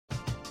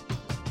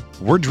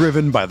We're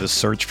driven by the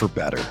search for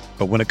better.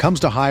 But when it comes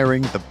to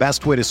hiring, the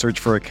best way to search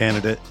for a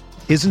candidate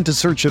isn't to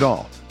search at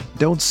all.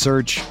 Don't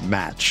search,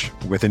 match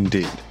with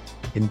Indeed.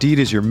 Indeed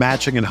is your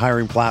matching and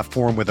hiring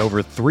platform with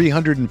over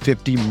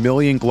 350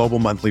 million global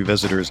monthly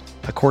visitors,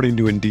 according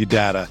to Indeed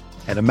data,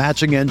 and a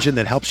matching engine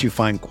that helps you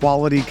find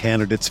quality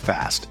candidates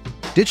fast.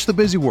 Ditch the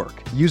busy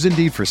work. Use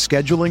Indeed for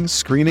scheduling,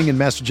 screening, and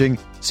messaging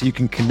so you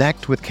can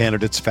connect with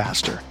candidates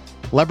faster.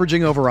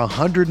 Leveraging over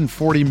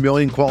 140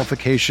 million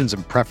qualifications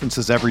and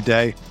preferences every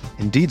day,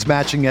 Indeed's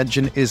matching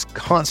engine is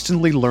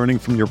constantly learning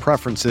from your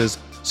preferences,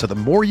 so the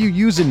more you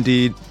use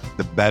Indeed,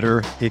 the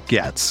better it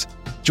gets.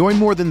 Join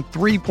more than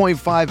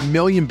 3.5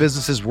 million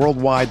businesses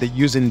worldwide that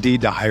use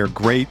Indeed to hire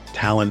great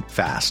talent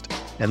fast.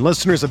 And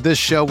listeners of this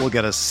show will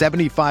get a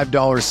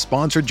 $75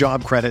 sponsored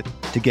job credit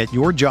to get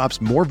your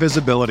jobs more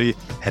visibility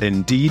at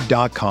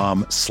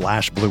Indeed.com/Blue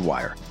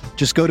Wire.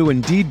 Just go to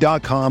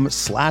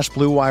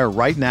Indeed.com/Blue Wire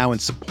right now and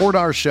support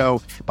our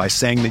show by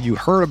saying that you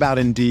heard about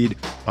Indeed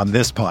on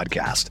this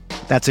podcast.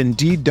 That's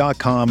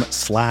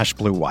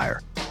Indeed.com/Blue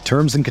Wire.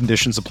 Terms and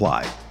conditions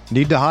apply.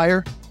 Need to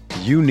hire?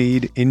 You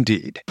need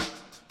Indeed.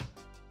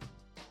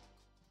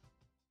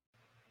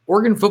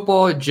 Oregon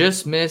football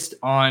just missed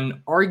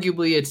on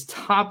arguably its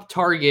top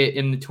target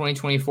in the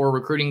 2024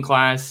 recruiting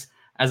class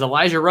as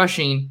Elijah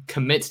Rushing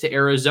commits to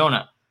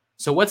Arizona.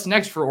 So what's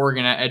next for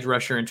Oregon at edge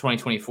rusher in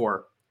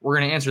 2024? We're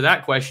going to answer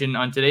that question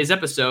on today's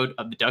episode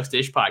of the Ducks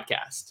Dish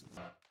Podcast.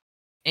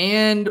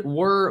 And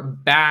we're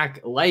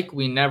back like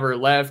we never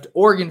left.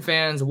 Oregon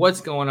fans,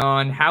 what's going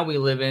on? How we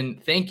living?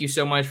 Thank you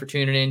so much for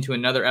tuning in to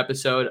another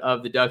episode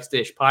of the Ducks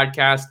Dish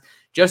Podcast.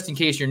 Just in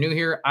case you're new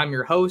here, I'm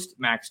your host,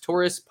 Max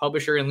Torres,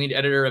 publisher and lead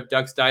editor of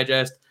Ducks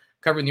Digest,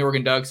 covering the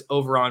Oregon Ducks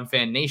over on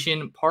Fan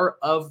Nation, part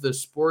of the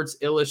Sports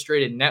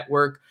Illustrated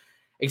Network.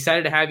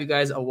 Excited to have you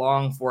guys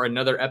along for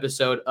another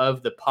episode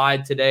of the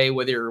pod today,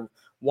 whether you're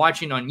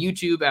watching on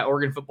YouTube at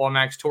Oregon Football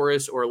Max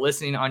Torres or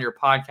listening on your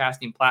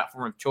podcasting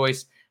platform of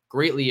choice.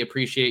 Greatly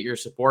appreciate your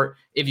support.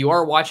 If you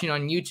are watching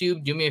on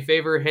YouTube, do me a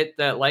favor, hit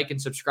that like and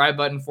subscribe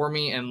button for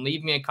me and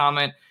leave me a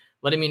comment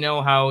letting me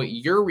know how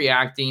you're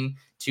reacting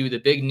to the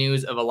big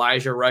news of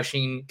Elijah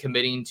Rushing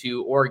committing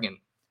to Oregon.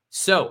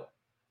 So,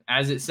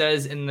 as it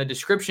says in the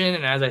description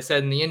and as I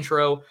said in the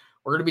intro,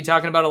 we're going to be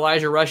talking about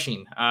Elijah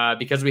Rushing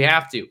because we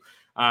have to.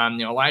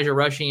 Elijah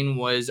Rushing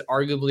was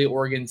arguably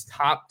Oregon's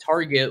top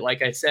target,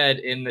 like I said,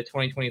 in the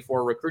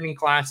 2024 recruiting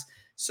class,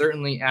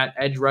 certainly at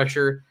edge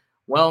rusher.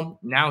 Well,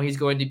 now he's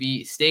going to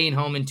be staying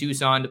home in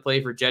Tucson to play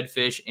for Jedd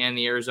Fisch and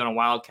the Arizona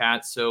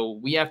Wildcats. So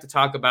we have to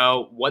talk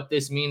about what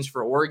this means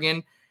for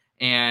Oregon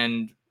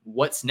and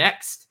what's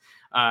next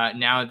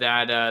now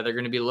that they're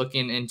going to be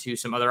looking into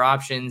some other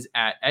options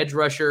at edge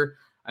rusher.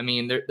 I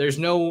mean, there's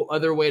no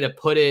other way to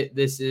put it.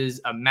 This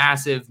is a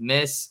massive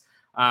miss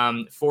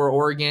for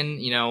Oregon.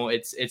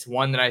 It's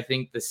one that I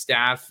think the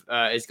staff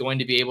is going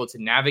to be able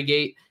to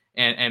navigate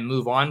and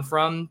move on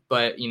from.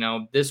 But,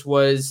 this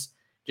was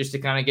just to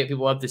kind of get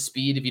people up to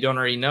speed. If you don't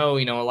already know,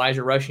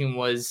 Elijah Rushing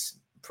was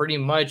pretty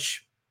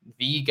much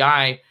the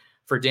guy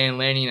for Dan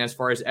Lanning as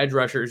far as edge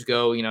rushers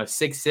go.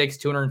 6'6",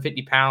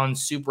 250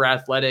 pounds, super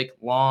athletic,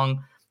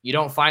 long. You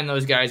don't find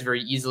those guys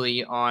very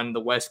easily on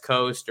the West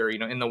Coast or,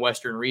 in the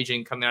Western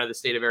region coming out of the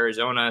state of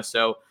Arizona.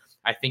 So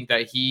I think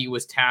that he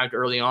was tagged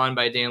early on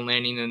by Dan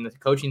Lanning and the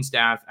coaching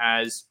staff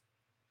as,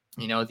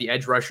 the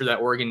edge rusher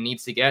that Oregon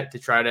needs to get to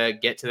try to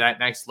get to that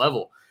next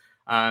level.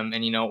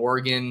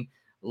 Oregon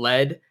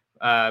led,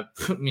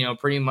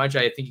 pretty much,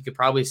 I think you could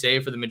probably say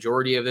for the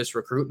majority of this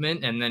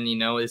recruitment. And then,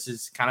 this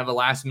is kind of a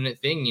last minute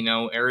thing.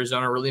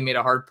 Arizona really made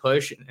a hard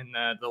push in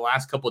the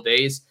last couple of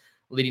days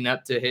leading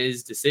up to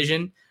his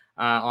decision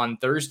on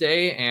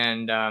Thursday.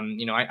 And,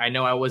 I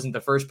know I wasn't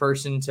the first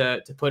person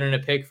to put in a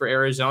pick for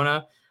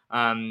Arizona.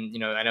 I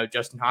know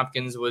Justin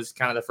Hopkins was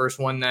kind of the first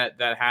one that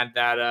had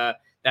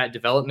that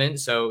development.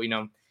 So,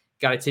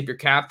 got to tip your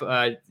cap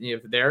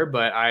there.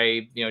 But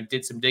I,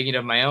 did some digging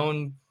of my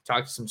own,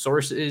 talked to some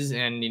sources,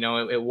 and,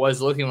 it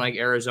was looking like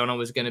Arizona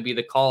was going to be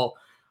the call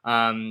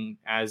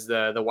as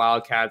the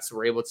Wildcats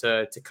were able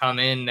to come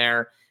in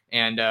there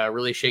and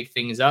really shake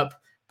things up.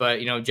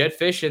 But, Jedd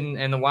Fisch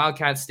and the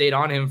Wildcats stayed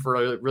on him for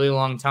a really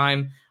long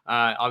time.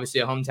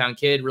 Obviously a hometown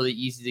kid, really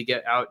easy to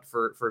get out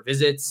for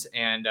visits,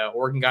 and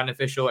Oregon got an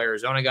official,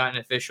 Arizona got an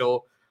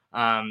official.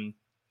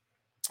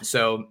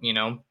 So,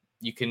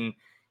 you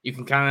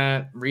can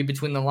kind of read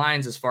between the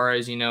lines as far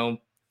as,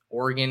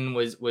 Oregon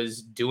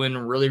was doing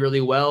really,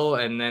 really well.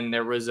 And then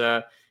there was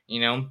a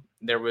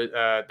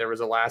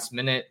last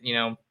minute,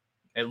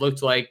 it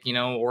looked like,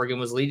 Oregon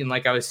was leading,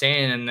 like I was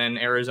saying, and then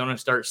Arizona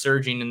starts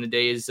surging in the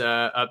days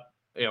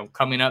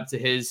coming up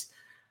to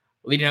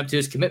leading up to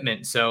his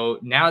commitment. So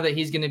now that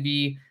he's going to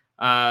be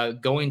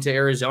going to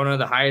Arizona,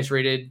 the highest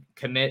rated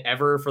commit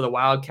ever for the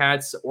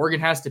Wildcats, Oregon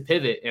has to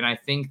pivot. And I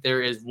think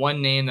there is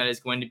one name that is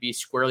going to be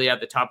squarely at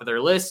the top of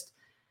their list,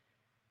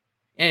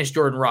 and it's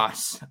Jordan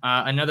Ross,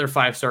 another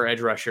 5-star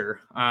edge rusher.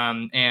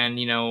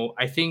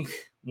 I think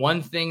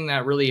one thing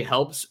that really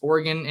helps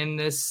Oregon in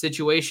this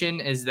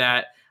situation is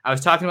that I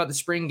was talking about the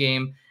spring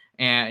game,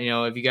 And,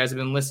 if you guys have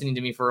been listening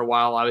to me for a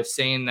while, I was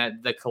saying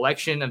that the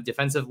collection of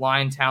defensive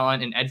line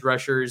talent and edge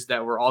rushers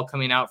that were all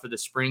coming out for the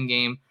spring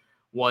game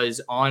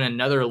was on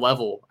another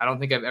level. I don't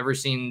think I've ever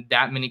seen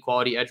that many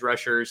quality edge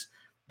rushers,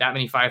 that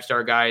many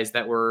 5-star guys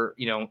that were,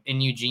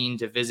 in Eugene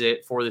to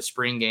visit for the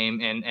spring game.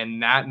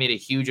 And that made a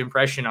huge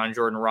impression on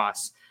Jordan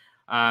Ross.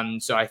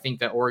 So I think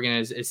that Oregon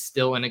is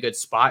still in a good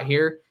spot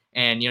here.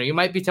 And, you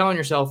might be telling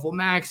yourself, well,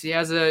 Max, he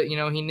has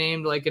he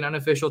named like an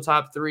unofficial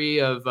top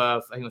 3 of,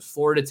 I think it was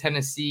Florida,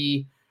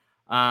 Tennessee,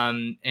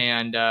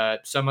 and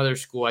some other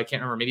school. I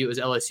can't remember. Maybe it was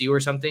LSU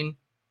or something.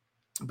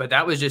 But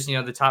that was just,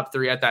 the top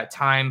 3 at that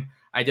time.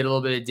 I did a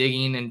little bit of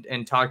digging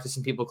and talked to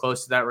some people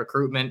close to that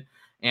recruitment.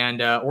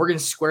 And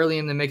Oregon's squarely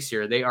in the mix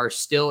here. They are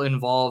still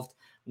involved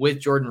with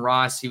Jordan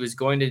Ross. He was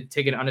going to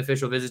take an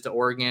unofficial visit to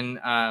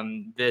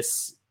Oregon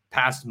this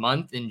past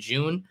month in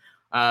June.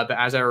 But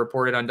as I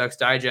reported on Ducks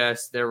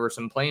Digest, there were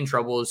some plane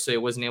troubles, so he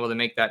wasn't able to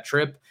make that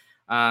trip.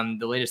 The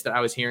latest that I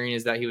was hearing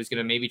is that he was going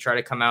to maybe try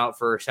to come out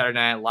for Saturday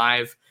Night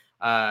Live.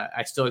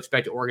 I still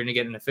expect Oregon to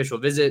get an official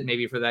visit,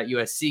 maybe for that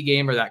USC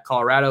game or that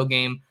Colorado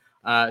game.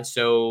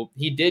 So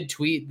he did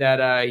tweet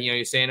that,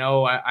 he's saying,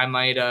 oh, I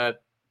might, I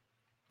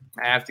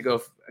have to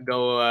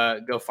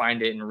go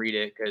find it and read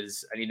it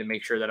because I need to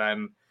make sure that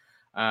I'm,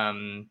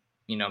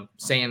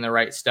 saying the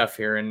right stuff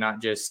here and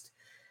not just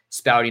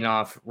spouting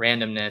off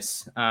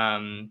randomness.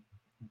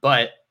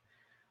 But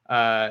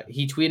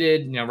he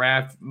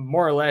tweeted,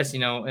 more or less,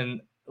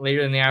 and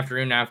later in the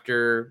afternoon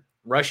after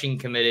Rushing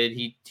committed,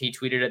 he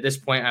tweeted, at this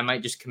point, I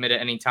might just commit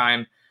at any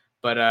time.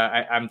 But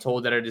I'm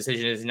told that a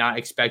decision is not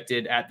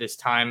expected at this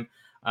time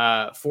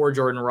for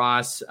Jordan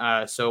Ross.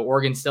 So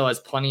Oregon still has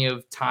plenty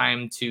of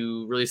time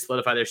to really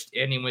solidify their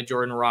standing with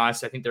Jordan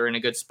Ross. I think they're in a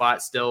good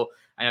spot still.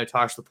 I know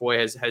Tosh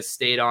Lupoi has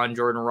stayed on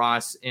Jordan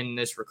Ross in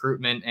this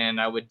recruitment, and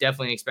I would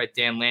definitely expect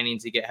Dan Lanning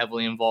to get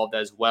heavily involved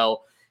as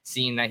well,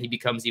 seeing that he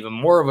becomes even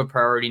more of a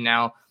priority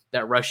now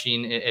that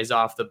Rushing is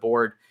off the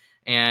board.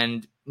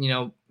 And,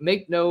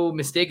 make no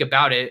mistake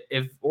about it.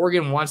 If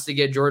Oregon wants to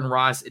get Jordan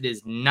Ross, it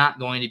is not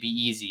going to be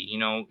easy.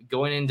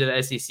 Going into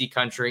the SEC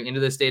country, into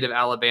the state of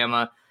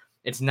Alabama,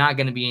 it's not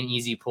going to be an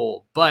easy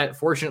pull. But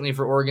fortunately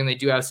for Oregon, they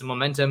do have some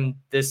momentum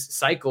this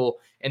cycle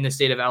in the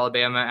state of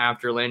Alabama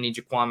after landing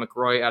Jaquan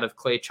McRoy out of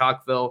Clay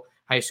Chalkville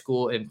High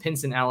School in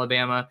Pinson,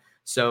 Alabama.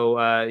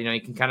 So,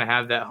 you can kind of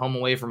have that home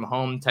away from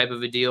home type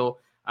of a deal.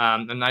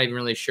 I'm not even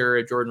really sure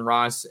if Jordan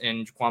Ross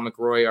and Jaquan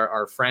McRoy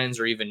are friends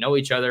or even know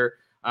each other.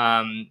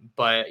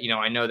 But,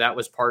 I know that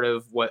was part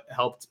of what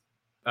helped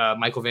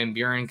Michael Van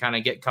Buren kind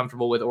of get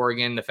comfortable with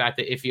Oregon. The fact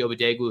that Ife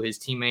Obadegwu, his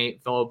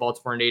teammate, fellow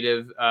Baltimore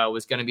native,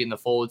 was going to be in the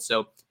fold.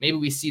 So maybe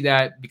we see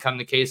that become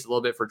the case a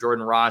little bit for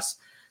Jordan Ross.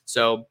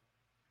 So,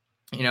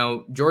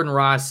 Jordan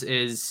Ross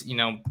is,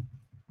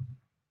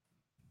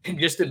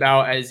 just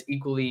about as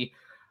equally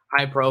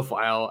high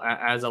profile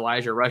as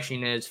Elijah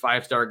Rushing is.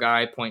 5-star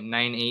guy,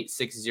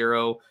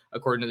 0.9860,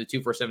 according to the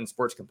 247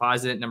 Sports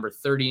Composite, number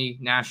 30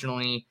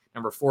 nationally,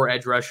 number 4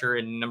 edge rusher,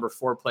 and number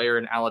 4 player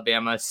in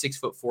Alabama,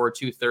 6'4",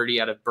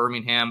 230 out of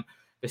Birmingham,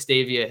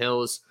 Vestavia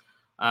Hills.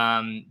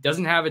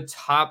 Doesn't have a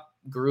top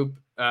group,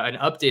 an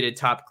updated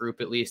top group,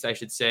 at least I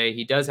should say.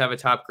 He does have a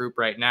top group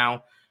right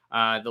now.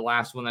 The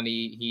last one that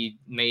he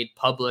made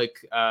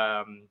public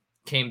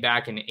came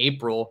back in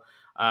April,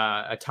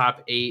 a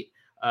top 8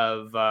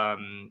 of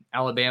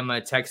Alabama,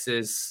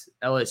 Texas,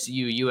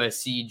 LSU,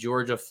 USC,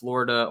 Georgia,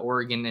 Florida,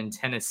 Oregon, and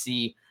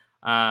Tennessee.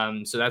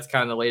 So that's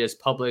kind of the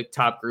latest public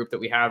top group that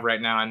we have right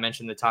now. I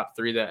mentioned the top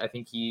 3 that I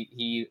think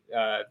he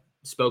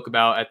spoke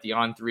about at the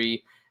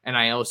On3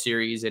 NIL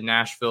series in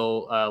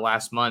Nashville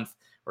last month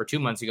or 2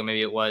 months ago,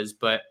 maybe it was.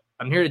 But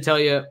I'm here to tell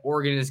you,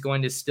 Oregon is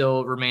going to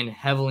still remain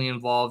heavily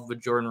involved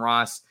with Jordan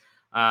Ross.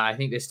 I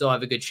think they still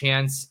have a good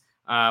chance.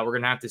 We're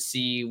going to have to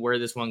see where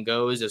this one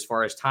goes as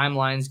far as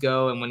timelines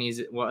go and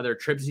what other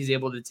trips he's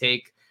able to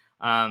take.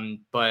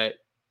 But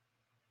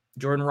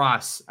Jordan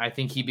Ross, I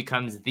think he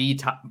becomes the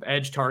top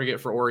edge target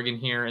for Oregon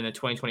here in the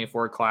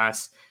 2024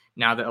 class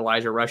now that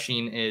Elijah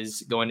Rushing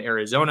is going to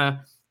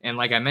Arizona. And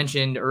like I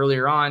mentioned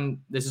earlier on,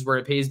 this is where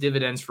it pays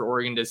dividends for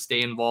Oregon to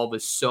stay involved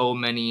with so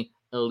many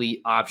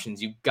elite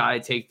options. You've got to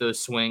take those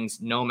swings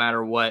no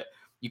matter what.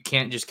 You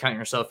can't just count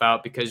yourself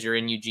out because you're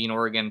in Eugene,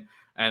 Oregon,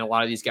 and a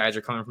lot of these guys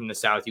are coming from the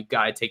South. You've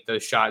got to take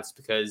those shots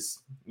because,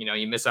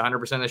 you miss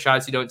 100% of the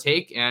shots you don't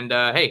take. And,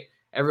 hey,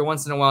 every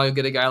once in a while, you'll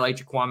get a guy like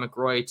Jaquan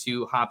McRoy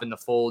to hop in the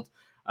fold.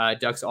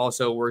 Ducks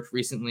also worked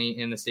recently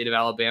in the state of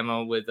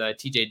Alabama with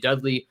TJ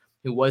Dudley,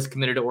 who was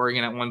committed to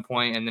Oregon at one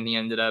point, and then he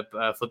ended up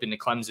flipping to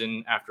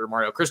Clemson after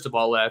Mario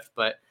Cristobal left.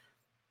 But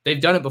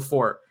they've done it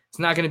before. It's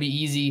not going to be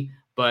easy,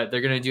 but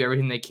they're going to do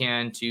everything they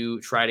can to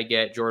try to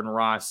get Jordan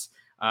Ross.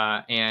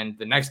 And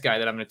the next guy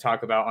that I'm going to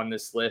talk about on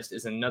this list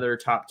is another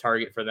top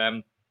target for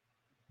them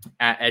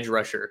at edge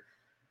rusher.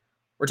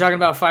 We're talking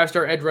about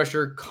 5-star edge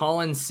rusher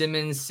Colin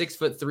Simmons,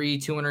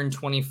 6'3",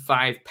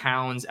 225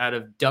 pounds, out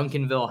of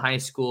Duncanville High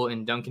School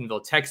in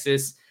Duncanville,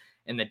 Texas,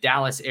 in the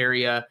Dallas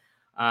area.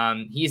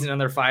 He's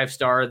another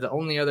 5-star. The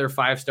only other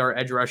 5-star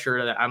edge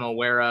rusher that I'm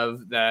aware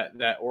of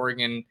that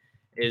Oregon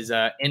is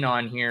in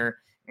on here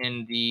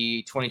in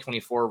the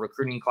 2024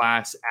 recruiting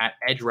class at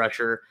edge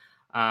rusher.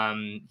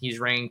 He's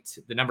ranked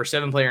the number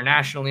 7 player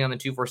nationally on the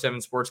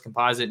 247 Sports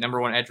Composite, number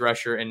 1 edge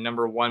rusher, and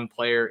number 1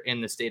 player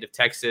in the state of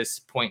Texas,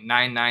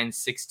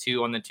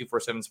 .9962 on the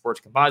 247 Sports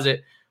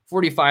Composite,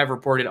 45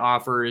 reported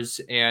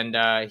offers, and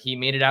he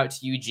made it out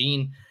to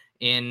Eugene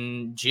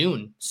in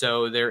June.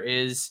 So there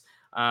is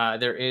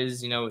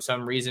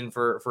some reason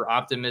for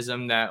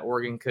optimism that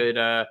Oregon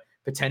could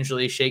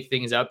potentially shake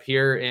things up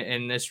here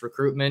in this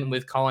recruitment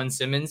with Colin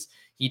Simmons.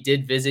 He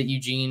did visit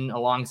Eugene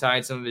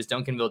alongside some of his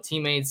Duncanville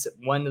teammates.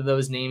 One of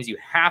those names you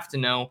have to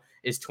know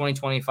is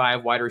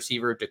 2025 wide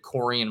receiver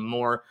Decorian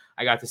Moore.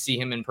 I got to see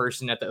him in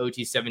person at the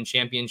OT7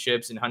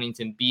 championships in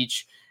Huntington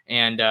Beach,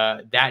 and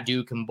that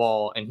dude can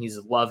ball, and he's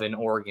loving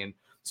Oregon.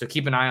 So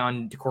keep an eye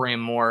on Decorian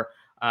Moore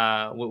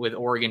with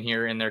Oregon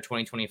here in their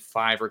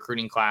 2025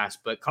 recruiting class.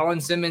 But Colin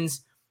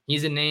Simmons,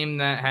 he's a name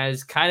that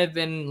has kind of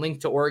been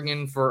linked to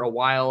Oregon for a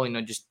while,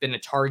 just been a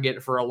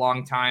target for a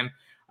long time.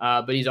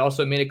 But he's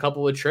also made a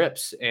couple of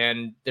trips,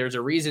 and there's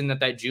a reason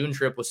that June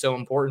trip was so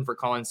important for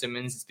Colin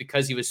Simmons. It's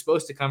because he was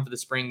supposed to come for the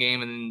spring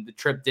game, and the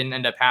trip didn't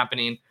end up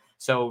happening.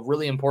 So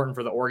really important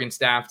for the Oregon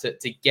staff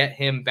to get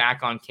him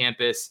back on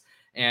campus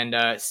and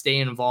stay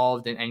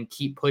involved and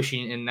keep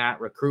pushing in that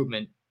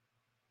recruitment.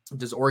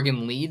 Does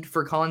Oregon lead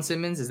for Colin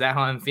Simmons? Is that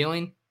how I'm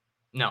feeling?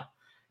 No,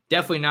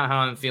 definitely not how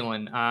I'm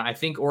feeling. I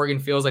think Oregon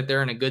feels like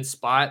they're in a good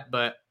spot,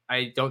 but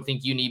I don't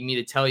think you need me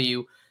to tell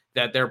you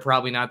that they're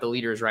probably not the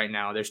leaders right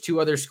now. There's 2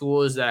 other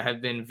schools that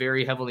have been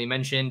very heavily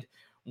mentioned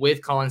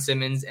with Colin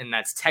Simmons, and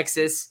that's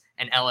Texas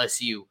and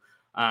LSU.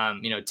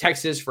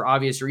 Texas, for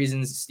obvious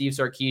reasons, Steve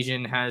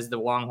Sarkisian has the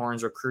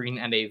Longhorns recruiting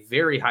at a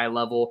very high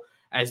level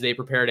as they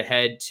prepare to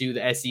head to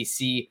the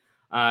SEC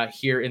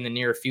here in the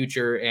near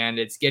future. And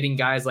it's getting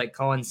guys like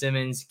Colin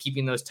Simmons,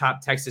 keeping those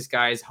top Texas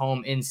guys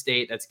home in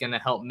state. That's going to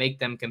help make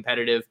them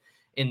competitive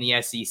in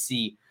the SEC.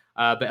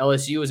 But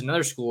LSU is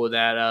another school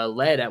that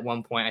led at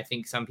one point, I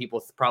think some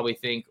people probably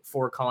think,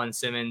 for Colin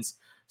Simmons.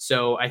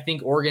 So I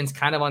think Oregon's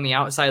kind of on the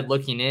outside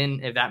looking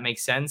in, if that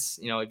makes sense.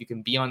 If you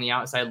can be on the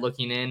outside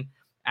looking in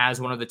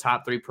as one of the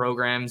top 3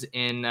 programs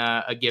in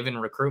a given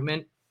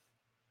recruitment.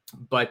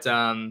 But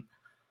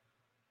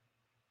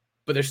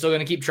they're still going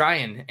to keep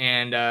trying.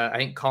 And I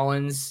think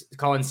Colin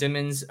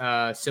Simmons,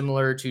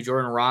 similar to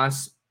Jordan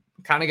Ross,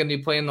 kind of going to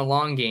be playing the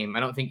long game. I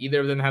don't think either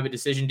of them have a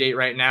decision date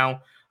right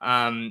now.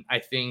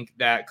 I think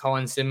that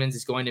Colin Simmons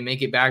is going to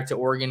make it back to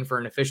Oregon for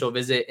an official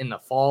visit in the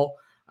fall.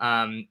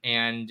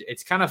 And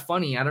it's kind of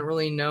funny. I don't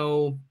really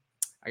know.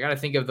 I got to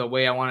think of the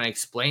way I want to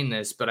explain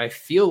this, but I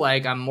feel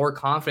like I'm more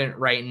confident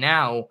right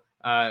now,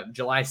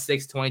 July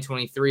 6th,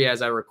 2023,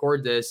 as I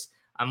record this.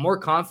 I'm more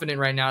confident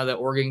right now that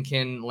Oregon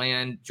can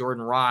land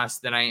Jordan Ross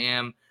than I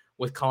am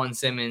with Colin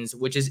Simmons,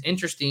 which is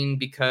interesting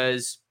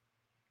because,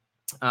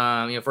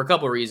 for a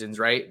couple of reasons,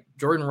 right?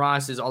 Jordan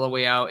Ross is all the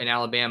way out in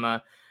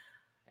Alabama,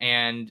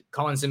 and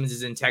Colin Simmons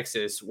is in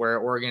Texas, where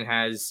Oregon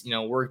has,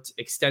 worked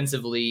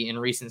extensively in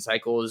recent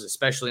cycles,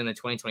 especially in the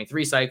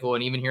 2023 cycle.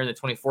 And even here in the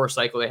 24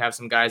 cycle, they have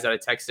some guys out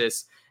of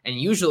Texas. And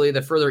usually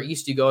the further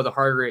east you go, the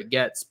harder it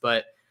gets.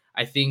 But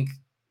I think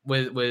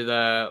with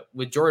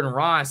Jordan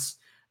Ross,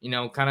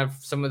 kind of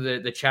some of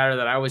the chatter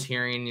that I was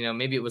hearing,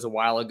 maybe it was a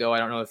while ago. I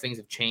don't know if things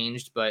have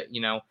changed, but,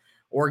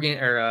 Oregon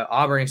or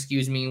Auburn,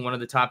 one of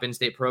the top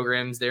in-state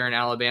programs there in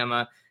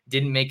Alabama,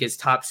 didn't make his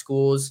top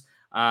schools.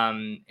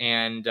 I'm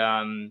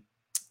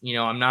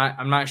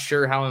not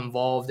sure how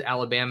involved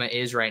Alabama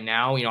is right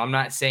now. I'm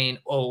not saying,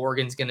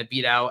 Oregon's going to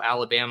beat out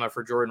Alabama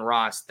for Jordan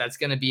Ross. That's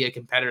going to be a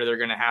competitor they're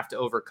going to have to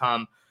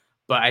overcome.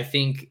 But I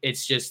think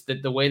it's just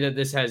that the way that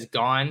this has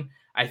gone,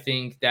 I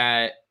think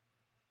that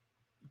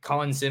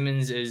Colin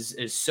Simmons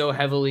is so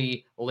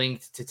heavily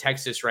linked to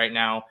Texas right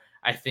now.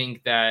 I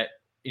think that,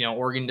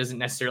 Oregon doesn't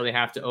necessarily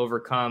have to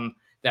overcome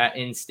that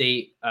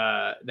in-state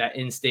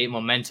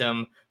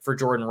momentum for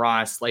Jordan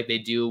Ross like they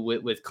do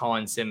with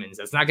Colin Simmons.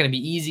 That's not going to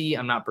be easy.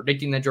 I'm not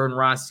predicting that Jordan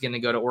Ross is going to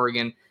go to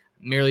Oregon.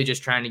 I'm merely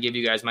just trying to give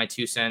you guys my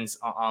 2 cents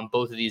on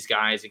both of these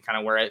guys and kind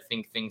of where I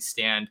think things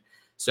stand.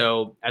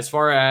 So as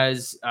far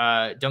as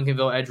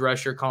Duncanville edge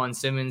rusher Colin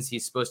Simmons,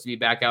 he's supposed to be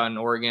back out in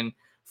Oregon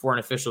for an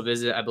official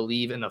visit, I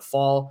believe, in the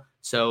fall.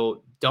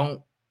 So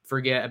don't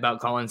forget about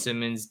Colin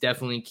Simmons.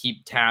 Definitely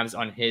keep tabs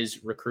on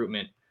his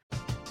recruitment.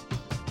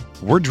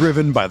 We're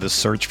driven by the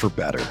search for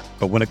better.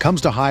 But when it comes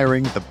to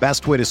hiring, the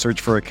best way to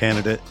search for a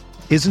candidate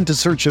isn't to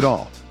search at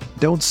all.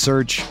 Don't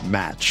search,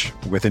 match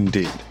with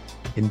Indeed.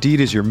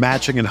 Indeed is your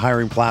matching and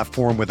hiring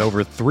platform with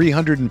over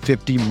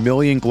 350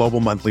 million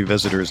global monthly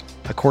visitors,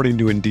 according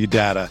to Indeed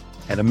data,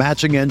 and a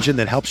matching engine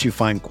that helps you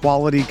find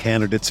quality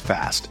candidates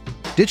fast.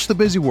 Ditch the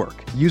busy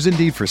work. Use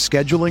Indeed for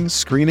scheduling,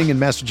 screening,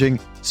 and messaging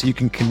so you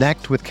can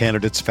connect with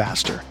candidates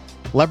faster.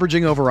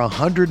 Leveraging over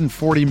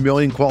 140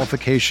 million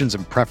qualifications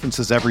and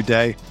preferences every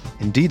day,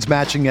 Indeed's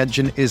matching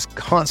engine is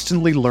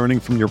constantly learning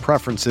from your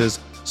preferences,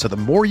 so the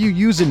more you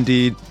use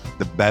Indeed,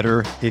 the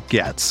better it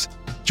gets.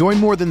 Join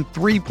more than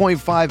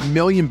 3.5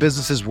 million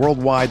businesses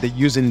worldwide that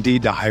use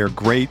Indeed to hire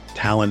great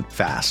talent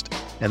fast.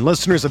 And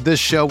listeners of this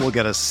show will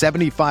get a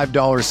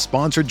 $75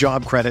 sponsored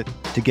job credit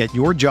to get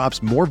your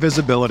jobs more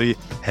visibility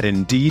at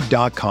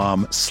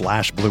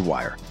Indeed.com/Blue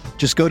Wire.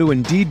 Just go to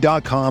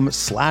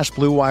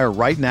Indeed.com/Blue Wire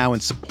right now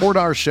and support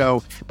our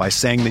show by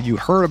saying that you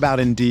heard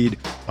about Indeed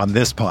on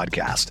this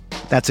podcast.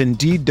 That's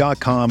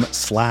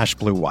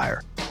Indeed.com/Blue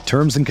Wire.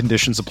 Terms and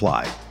conditions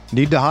apply.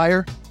 Need to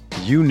hire?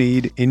 You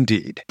need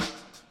Indeed.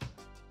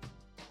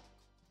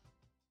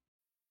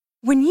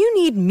 When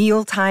you need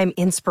mealtime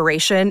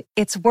inspiration,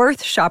 it's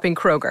worth shopping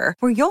Kroger,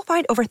 where you'll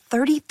find over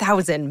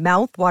 30,000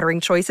 mouth-watering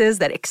choices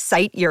that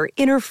excite your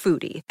inner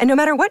foodie. And no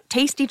matter what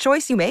tasty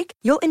choice you make,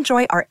 you'll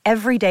enjoy our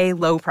everyday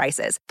low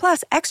prices,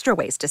 plus extra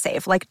ways to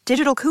save, like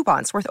digital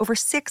coupons worth over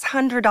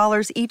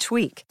 $600 each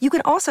week. You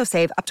can also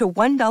save up to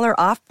 $1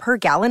 off per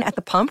gallon at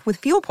the pump with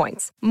fuel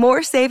points.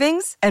 More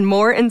savings and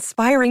more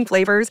inspiring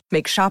flavors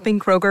make shopping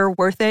Kroger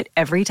worth it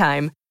every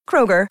time.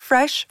 Kroger,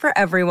 fresh for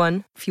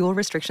everyone. Fuel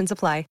restrictions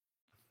apply.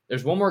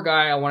 There's one more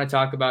guy I want to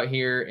talk about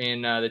here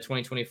in the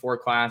 2024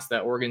 class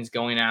that Oregon's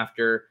going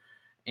after,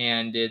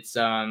 and it's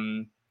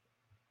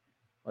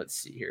let's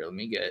see here. Let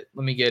me get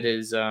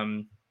his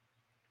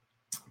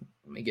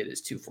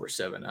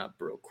 247 up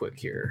real quick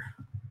here.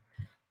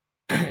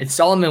 It's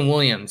Solomon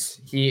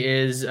Williams. He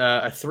is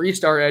a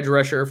 3-star edge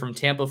rusher from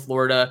Tampa,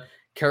 Florida,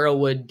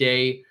 Carrollwood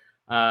Day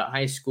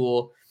High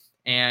School.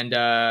 And,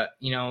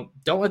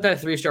 don't let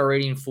that 3-star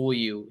rating fool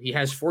you. He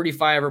has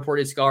 45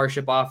 reported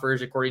scholarship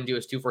offers, according to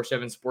his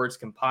 247 Sports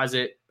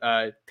composite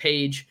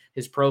page,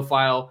 his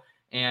profile.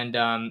 And,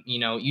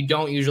 you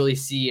don't usually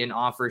see an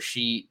offer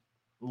sheet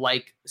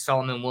like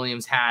Solomon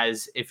Williams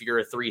has if you're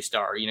a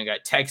 3-star.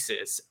 Got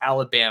Texas,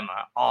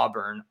 Alabama,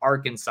 Auburn,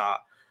 Arkansas,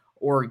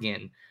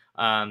 Oregon,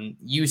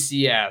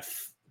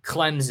 UCF,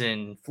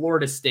 Clemson,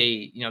 Florida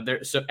State,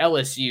 so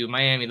LSU,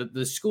 Miami,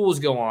 the schools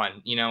go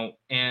on,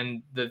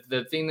 and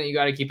the thing that you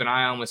got to keep an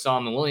eye on with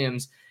Solomon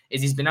Williams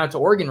is he's been out to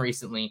Oregon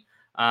recently.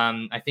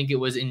 I think it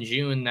was in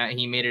June that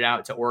he made it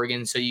out to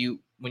Oregon. So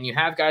when you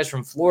have guys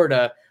from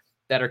Florida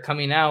that are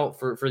coming out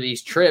for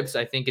these trips,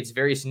 I think it's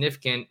very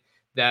significant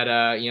that,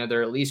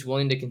 they're at least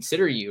willing to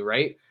consider you,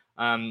 right?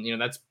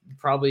 That's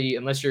probably,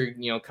 unless you're,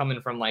 coming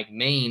from like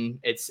Maine,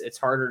 it's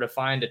harder to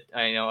find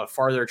a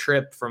farther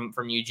trip from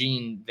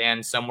Eugene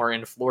than somewhere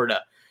in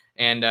Florida.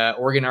 And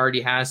Oregon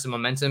already has some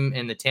momentum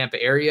in the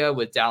Tampa area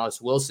with Dallas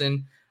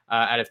Wilson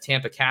out of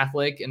Tampa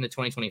Catholic in the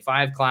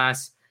 2025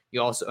 class.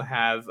 You also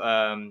have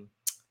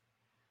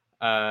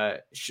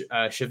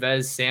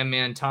Chavez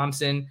Sandman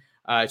Thompson,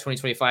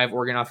 2025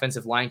 Oregon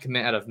offensive line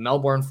commit out of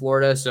Melbourne,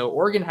 Florida. So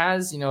Oregon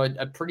has,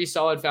 a pretty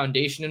solid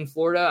foundation in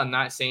Florida. I'm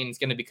not saying it's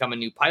going to become a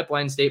new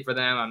pipeline state for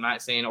them. I'm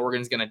not saying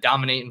Oregon's going to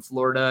dominate in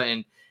Florida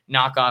and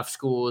knock off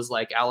schools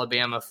like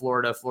Alabama,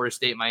 Florida, Florida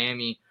State,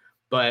 Miami.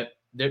 But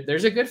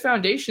there's a good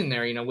foundation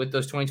there, with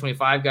those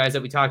 2025 guys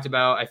that we talked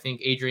about. I think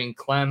Adrian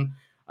Clem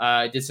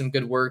did some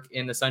good work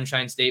in the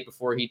Sunshine State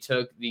before he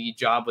took the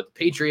job with the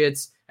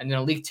Patriots. And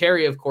then Alik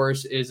Terry, of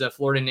course, is a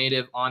Florida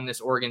native on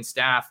this Oregon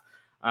staff.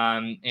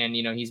 And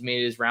he's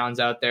made his rounds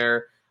out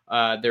there.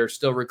 They're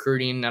still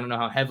recruiting. I don't know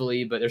how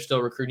heavily, but they're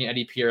still recruiting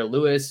Eddie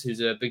Pierre-Louis, who's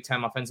a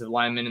big-time offensive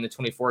lineman in the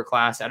 24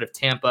 class out of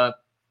Tampa.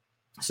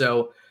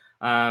 So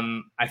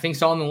I think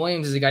Solomon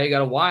Williams is a guy you got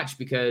to watch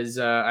because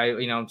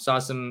I saw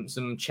some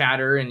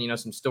chatter and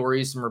some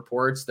stories, some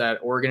reports that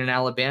Oregon and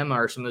Alabama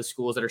are some of the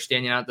schools that are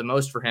standing out the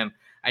most for him.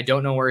 I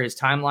don't know where his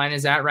timeline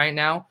is at right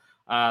now,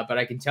 but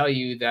I can tell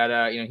you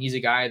that he's a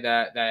guy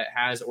that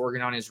has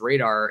Oregon on his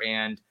radar.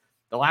 And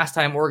the last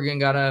time Oregon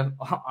got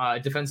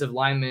a defensive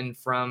lineman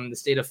from the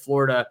state of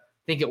Florida,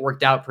 I think it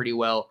worked out pretty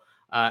well.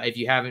 If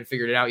you haven't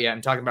figured it out yet,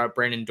 I'm talking about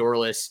Brandon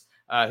Dorless,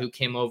 who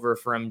came over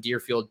from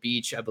Deerfield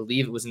Beach. I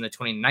believe it was in the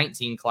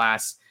 2019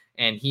 class,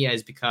 and he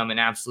has become an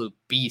absolute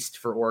beast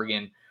for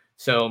Oregon.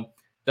 So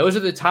those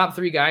are the top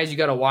 3 guys you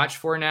got to watch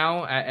for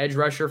now at edge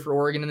rusher for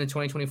Oregon in the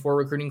 2024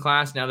 recruiting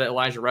class, now that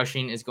Elijah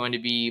Rushing is going to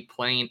be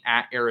playing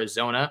at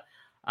Arizona.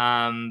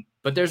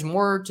 But there's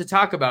more to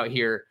talk about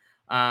here.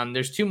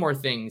 There's 2 more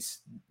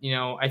things.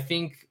 I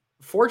think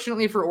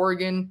fortunately for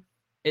Oregon,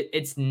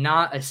 it's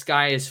not a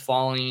sky is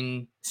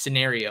falling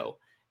scenario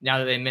now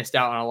that they missed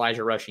out on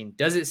Elijah Rushing.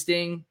 Does it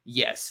sting?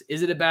 Yes.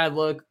 Is it a bad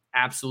look?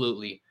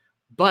 Absolutely.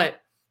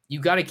 But you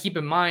got to keep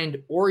in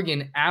mind,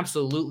 Oregon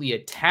absolutely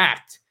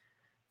attacked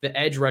the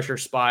edge rusher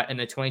spot in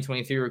the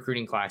 2023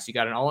 recruiting class. You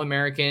got an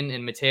All-American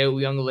in Mateo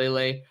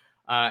Uiagalelei,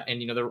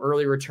 and the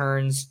early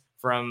returns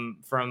from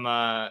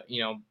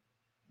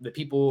the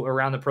people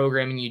around the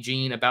program in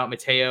Eugene about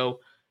Mateo,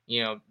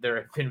 they've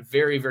been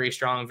very, very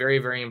strong, very,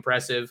 very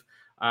impressive.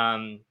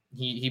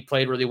 He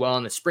played really well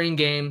in the spring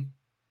game,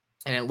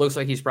 and it looks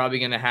like he's probably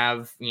going to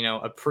have,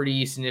 a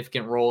pretty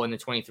significant role in the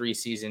 23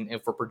 season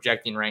if we're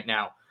projecting right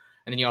now.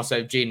 And then you also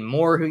have Jaden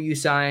Moore, who you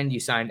signed. You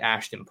signed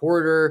Ashton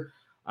Porter.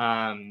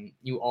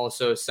 You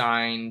also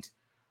signed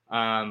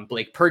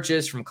Blake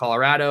Purchase from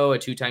Colorado, a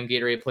 2-time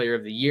Gatorade Player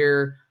of the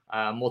Year,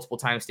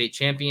 multiple-time state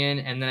champion.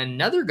 And then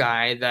another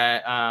guy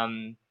that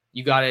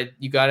you gotta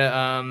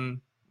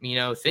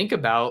think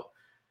about,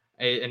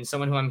 and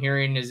someone who I'm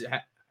hearing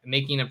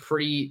making a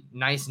pretty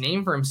nice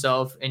name for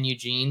himself in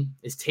Eugene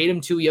is Tatum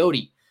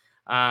Tuioti.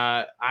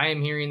 I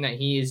am hearing that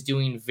he is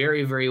doing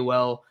very, very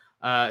well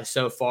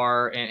so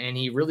far, and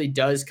he really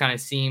does kind of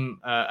seem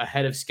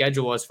ahead of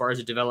schedule as far as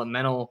a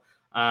developmental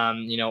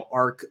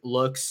arc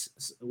looks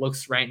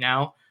right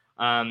now.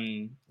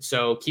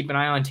 So keep an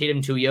eye on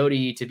Tatum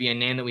Tuioti to be a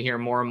name that we hear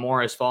more and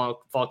more as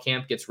fall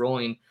camp gets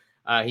rolling.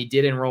 He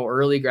did enroll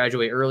early,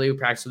 graduate early,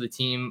 practice with the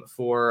team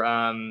for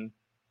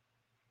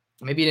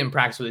maybe he didn't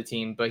practice with the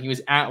team, but he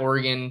was at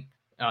Oregon,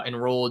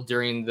 enrolled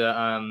during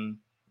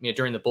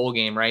the bowl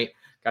game, right?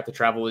 Got to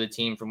travel with the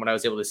team from what I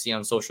was able to see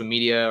on social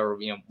media, or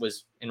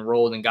was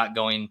enrolled and got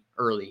going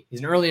early. He's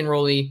an early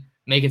enrollee,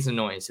 making some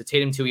noise. So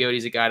Tatum Tuioti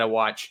is a guy to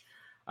watch.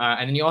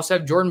 And then you also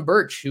have Jordan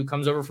Birch, who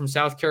comes over from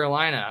South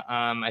Carolina.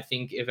 I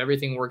think if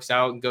everything works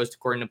out and goes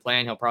according to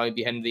plan, he'll probably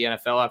be heading to the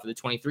NFL after the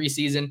 23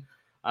 season.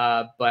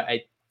 But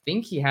I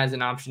think he has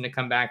an option to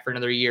come back for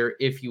another year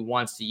if he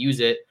wants to use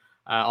it.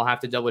 I'll have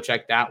to double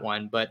check that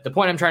one. But the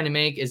point I'm trying to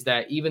make is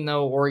that even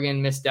though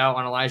Oregon missed out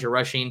on Elijah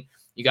Rushing,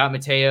 you got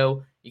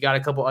Mateo, you got a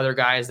couple other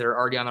guys that are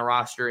already on the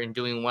roster and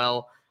doing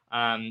well.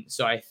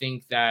 So I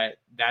think that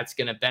that's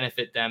going to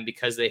benefit them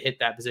because they hit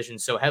that position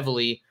so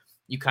heavily.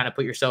 You kind of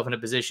put yourself in a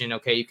position,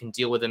 okay, you can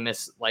deal with a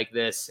miss like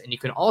this. And you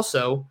can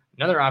also,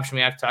 another option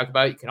we have to talk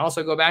about, you can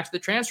also go back to the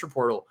transfer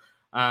portal.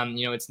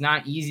 It's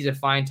not easy to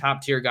find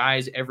top tier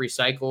guys every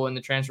cycle in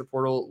the transfer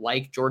portal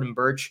like Jordan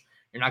Birch.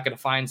 You're not going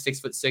to find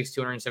 6'6",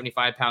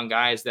 275-pound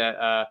guys that,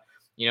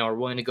 are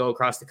willing to go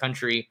across the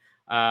country,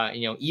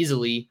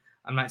 easily.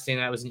 I'm not saying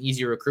that was an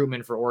easy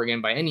recruitment for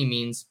Oregon by any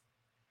means,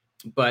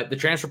 but the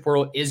transfer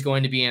portal is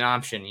going to be an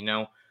option.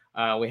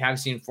 We have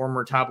seen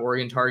former top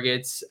Oregon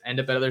targets end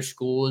up at other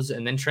schools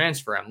and then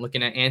transfer. I'm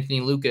looking at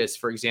Anthony Lucas,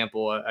 for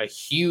example, a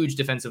huge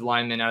defensive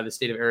lineman out of the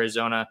state of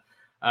Arizona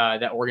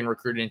that Oregon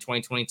recruited in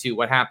 2022.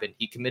 What happened?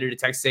 He committed to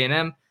Texas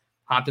A&M,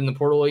 hopped in the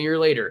portal a year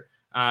later,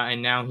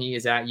 and now he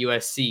is at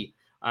USC.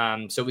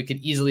 So we could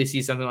easily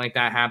see something like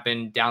that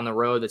happen down the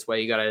road. That's why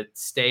you got to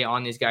stay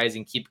on these guys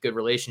and keep good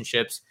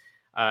relationships.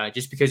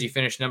 Just because you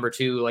finished number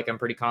 2, like I'm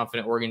pretty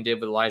confident Oregon did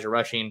with Elijah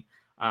Rushing,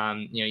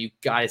 you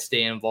got to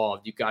stay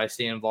involved. You've got to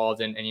stay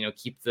involved and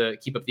keep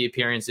up the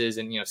appearances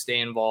and, stay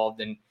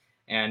involved and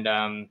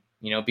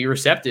be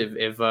receptive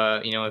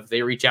if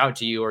they reach out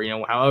to you or,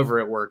 however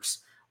it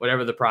works,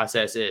 whatever the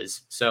process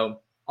is.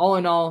 So all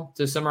in all,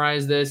 to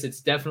summarize this, it's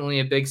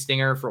definitely a big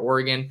stinger for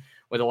Oregon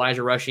with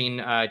Elijah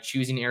Rushing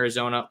choosing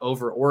Arizona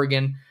over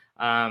Oregon.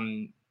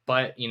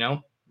 But,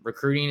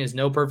 recruiting is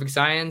no perfect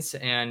science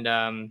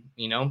and,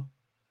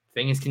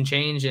 things can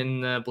change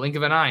in the blink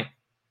of an eye,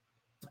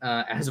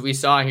 as we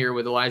saw here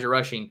with Elijah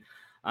Rushing.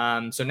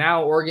 So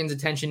now Oregon's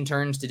attention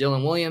turns to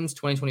Dylan Williams,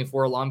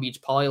 2024 Long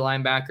Beach Poly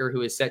linebacker, who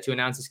is set to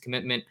announce his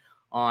commitment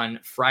on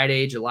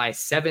Friday, July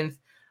 7th.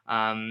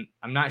 I'm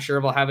not sure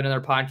if I'll have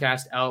another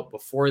podcast out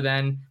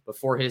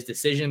before his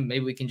decision.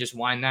 Maybe we can just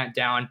wind that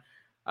down.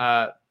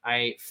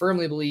 I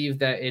firmly believe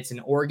that it's an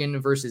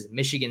Oregon versus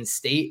Michigan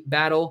State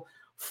battle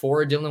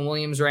for Dylan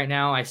Williams right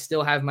now. I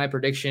still have my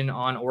prediction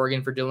on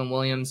Oregon for Dylan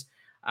Williams.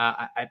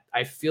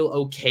 I feel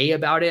okay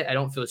about it. I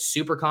don't feel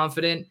super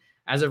confident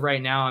as of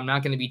right now. I'm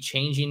not going to be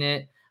changing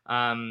it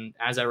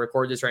as I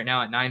record this right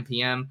now at 9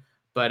 p.m.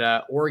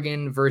 But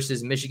Oregon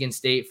versus Michigan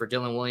State for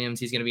Dylan Williams.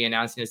 He's going to be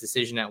announcing his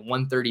decision at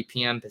 1:30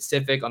 p.m.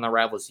 Pacific on the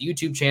Rivals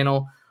YouTube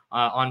channel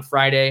on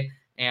Friday.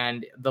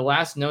 And the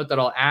last note that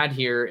I'll add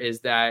here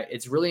is that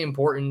it's really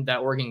important that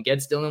Oregon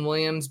gets Dylan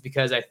Williams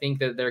because I think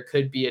that there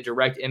could be a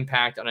direct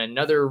impact on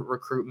another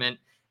recruitment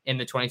in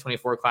the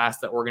 2024 class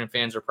that Oregon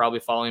fans are probably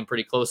following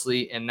pretty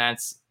closely, and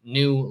that's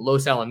new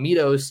Los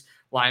Alamitos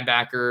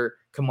linebacker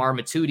Kamar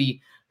Matudi,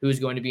 who is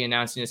going to be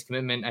announcing his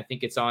commitment. I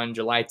think it's on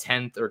July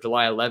 10th or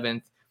July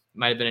 11th.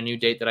 Might have been a new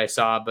date that I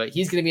saw, but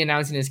he's going to be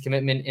announcing his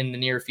commitment in the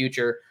near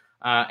future.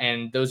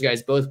 And those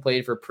guys both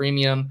played for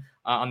Premium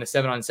on the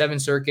 7-on-7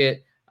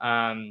 circuit.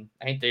 I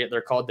think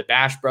they're called the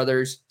Bash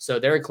Brothers, so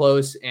they're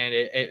close, and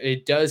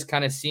it does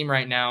kind of seem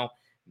right now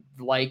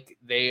like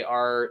they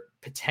are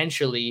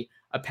potentially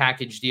a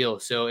package deal.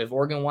 So if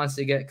Oregon wants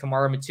to get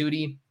Kamar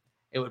Matudi,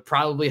 it would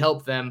probably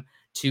help them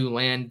to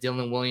land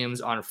Dylan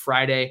Williams on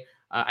Friday.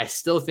 I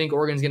still think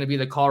Oregon's going to be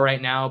the call right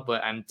now,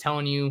 but I'm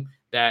telling you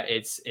that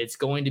it's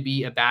going to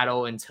be a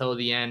battle until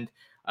the end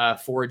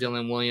for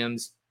Dylan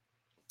Williams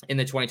in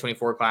the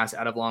 2024 class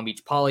out of Long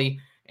Beach Poly.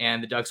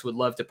 And the Ducks would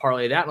love to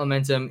parlay that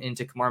momentum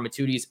into Kamar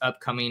Matudi's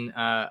upcoming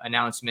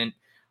announcement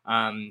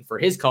for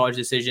his college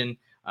decision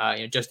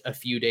just a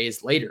few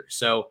days later.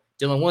 So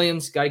Dylan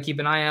Williams, got to keep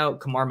an eye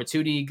out. Kamar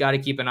Matudi, got to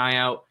keep an eye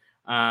out.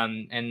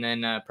 And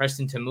then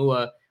Preston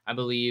Tamua, I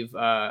believe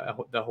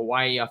the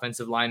Hawaii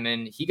offensive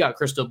lineman, he got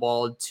crystal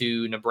balled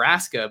to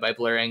Nebraska by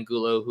Blair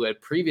Angulo, who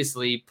had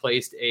previously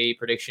placed a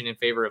prediction in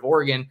favor of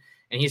Oregon,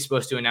 and he's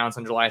supposed to announce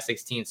on July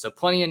 16th. So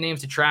plenty of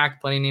names to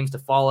track, plenty of names to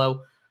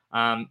follow.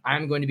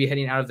 I'm going to be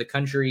heading out of the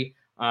country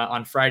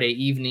on Friday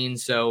evening,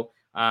 so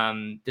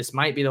this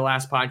might be the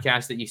last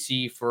podcast that you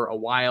see for a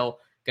while.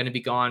 Going to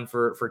be gone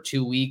for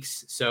 2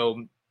 weeks,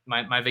 so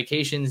my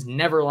vacations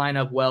never line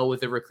up well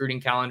with the recruiting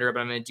calendar, but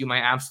I'm going to do my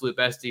absolute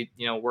best to,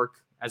 work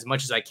as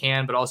much as I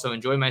can, but also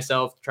enjoy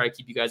myself, try to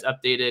keep you guys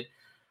updated.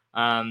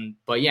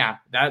 But yeah,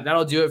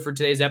 that'll do it for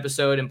today's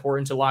episode.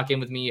 Important to lock in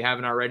with me. You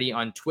haven't already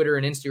on Twitter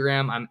and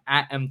Instagram. I'm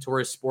at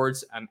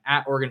mtorresports. I'm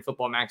at Oregon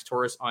Football Max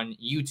Torres on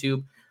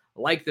YouTube.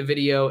 Like the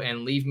video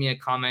and leave me a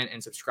comment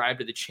and subscribe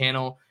to the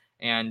channel.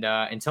 And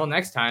until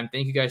next time,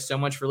 thank you guys so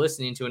much for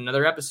listening to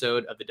another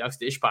episode of the Ducks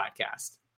Dish Podcast.